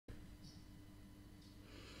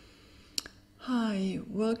Hi,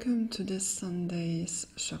 welcome to this Sunday's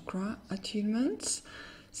Chakra Attunements.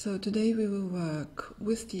 So today we will work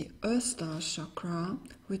with the Earth Star Chakra,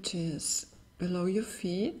 which is below your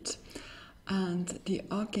feet, and the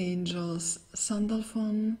Archangels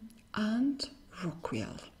Sandalphon and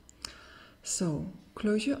Rockwell. So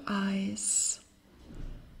close your eyes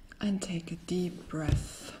and take a deep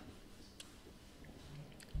breath.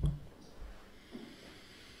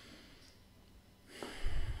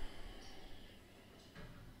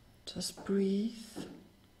 Just breathe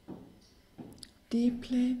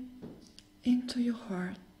deeply into your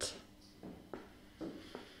heart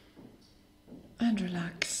and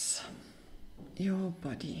relax your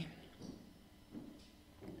body.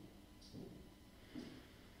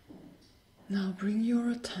 Now bring your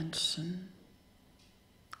attention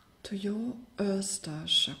to your Earth Star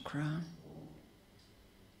Chakra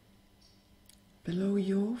below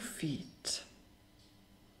your feet.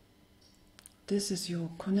 This is your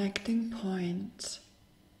connecting point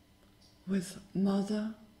with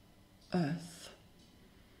Mother Earth.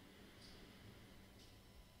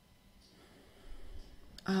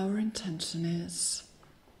 Our intention is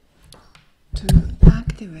to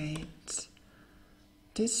activate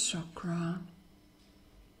this chakra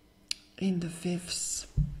in the 5th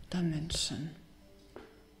dimension.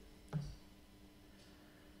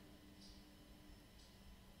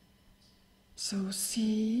 So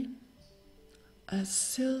see a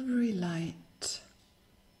silvery light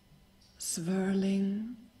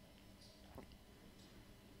swirling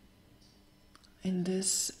in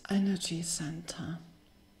this energy center.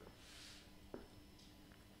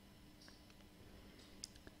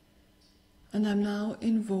 And I'm now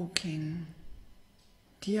invoking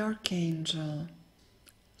the Archangel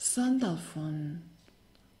Sandalphon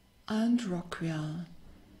and Rockwell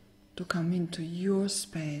to come into your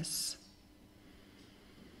space.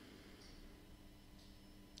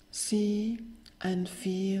 See and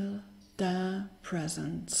feel their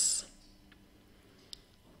presence.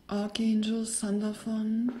 Archangel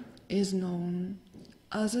Sandalphon is known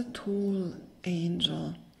as a tall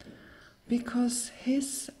angel because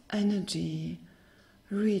his energy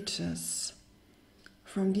reaches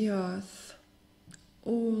from the earth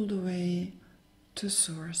all the way to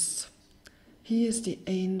source. He is the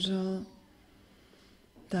angel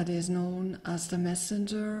that is known as the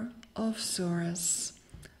messenger of source,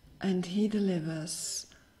 and he delivers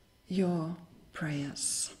your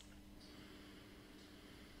prayers.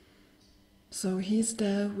 So he's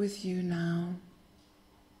there with you now,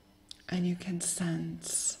 and you can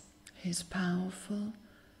sense his powerful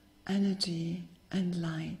energy and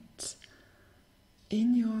light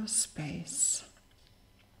in your space.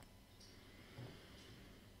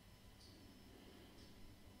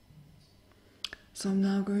 So I'm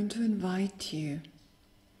now going to invite you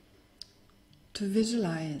to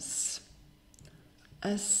visualize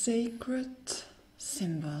a sacred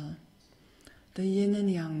symbol, the yin and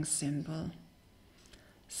yang symbol.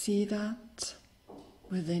 See that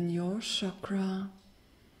within your chakra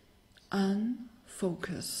and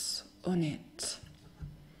focus on it.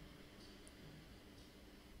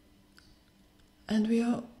 And we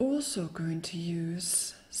are also going to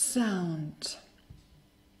use sound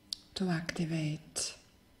to activate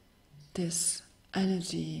this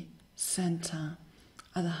energy center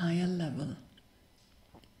at a higher level.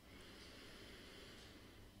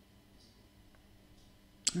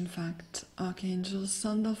 In fact, Archangel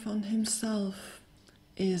Sandalphon himself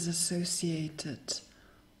is associated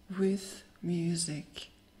with music.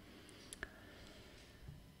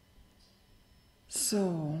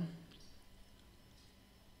 So,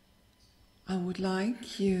 I would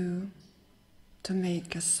like you to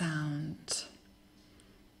make a sound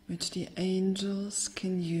which the angels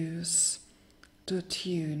can use to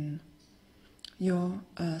attune your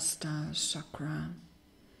Earth Star Chakra.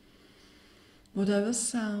 Whatever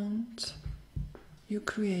sound you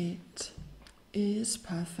create is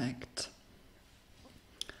perfect.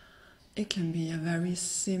 It can be a very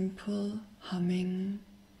simple humming,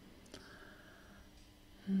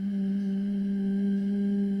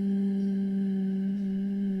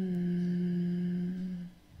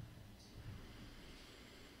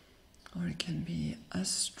 or it can be a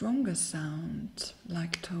stronger sound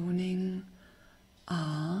like toning.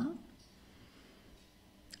 Ah.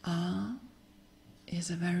 Ah is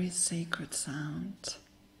a very sacred sound.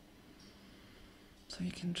 So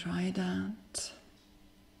you can try that.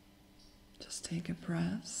 Just take a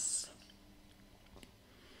breath.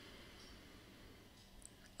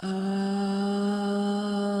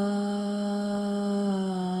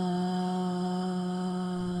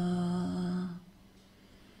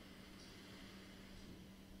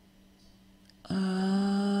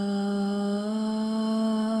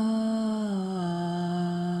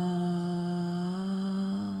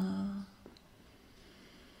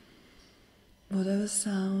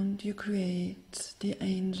 sound you create, the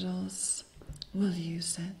angels will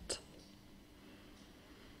use it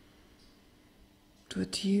to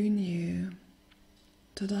attune you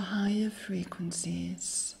to the higher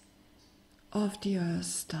frequencies of the Earth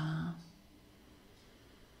Star.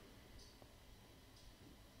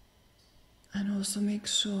 And also make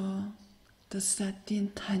sure to set the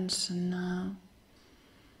intention now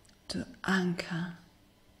to anchor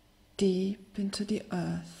deep into the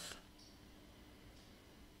earth,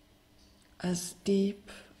 as deep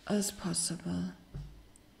as possible.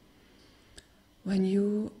 When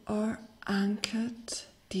you are anchored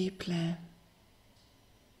deeply,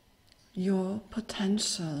 your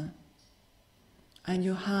potential and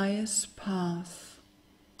your highest path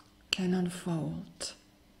can unfold.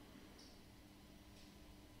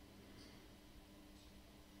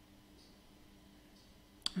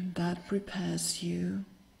 And that prepares you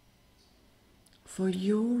for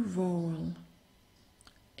your role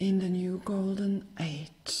in the new golden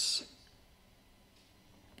age.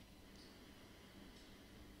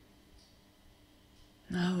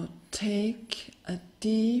 Now take a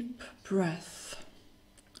deep breath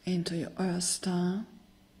into your Earth Star.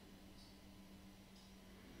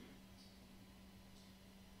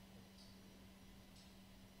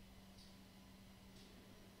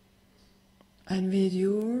 And with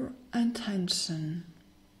your intention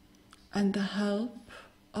and the help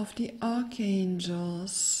of the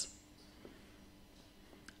archangels,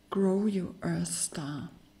 grow your Earth Star.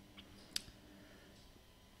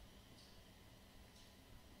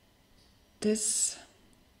 This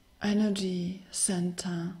energy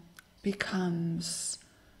center becomes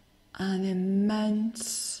an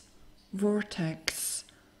immense vortex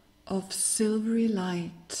of silvery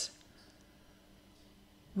light,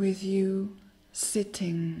 with you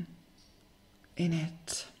sitting in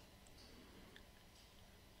it.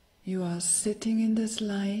 You are sitting in this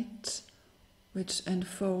light which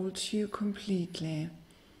enfolds you completely.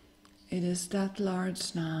 It is that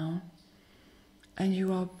large now, and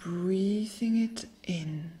you are breathing it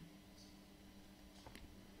in.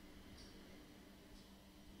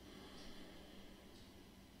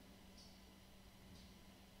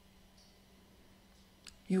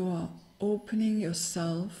 You are opening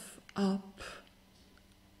yourself up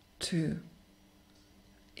to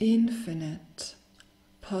infinite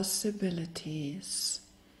possibilities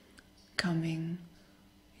coming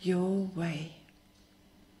your way.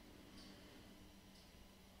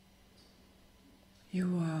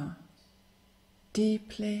 You are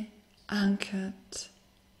deeply anchored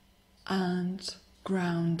and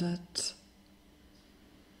grounded,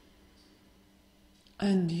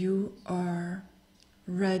 and you are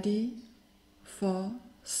ready for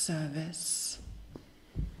service.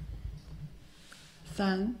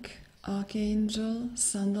 Thank Archangel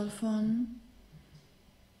Sandalphon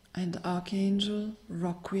and Archangel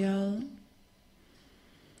Rockwell,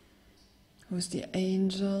 who's the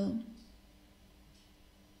angel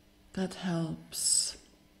that helps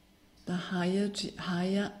the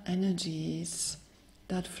higher energies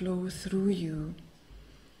that flow through you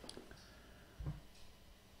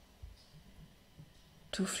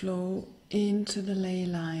to flow into the ley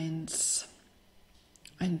lines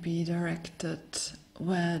and be directed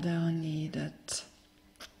where they are needed.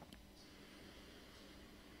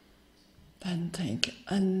 Then take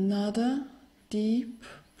another deep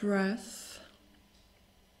breath.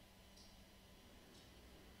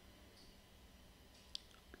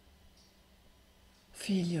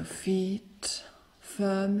 Feel your feet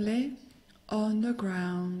firmly on the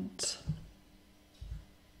ground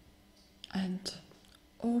and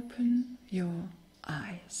open your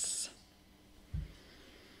eyes.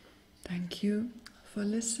 Thank you for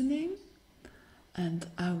listening, and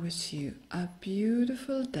I wish you a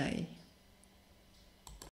beautiful day.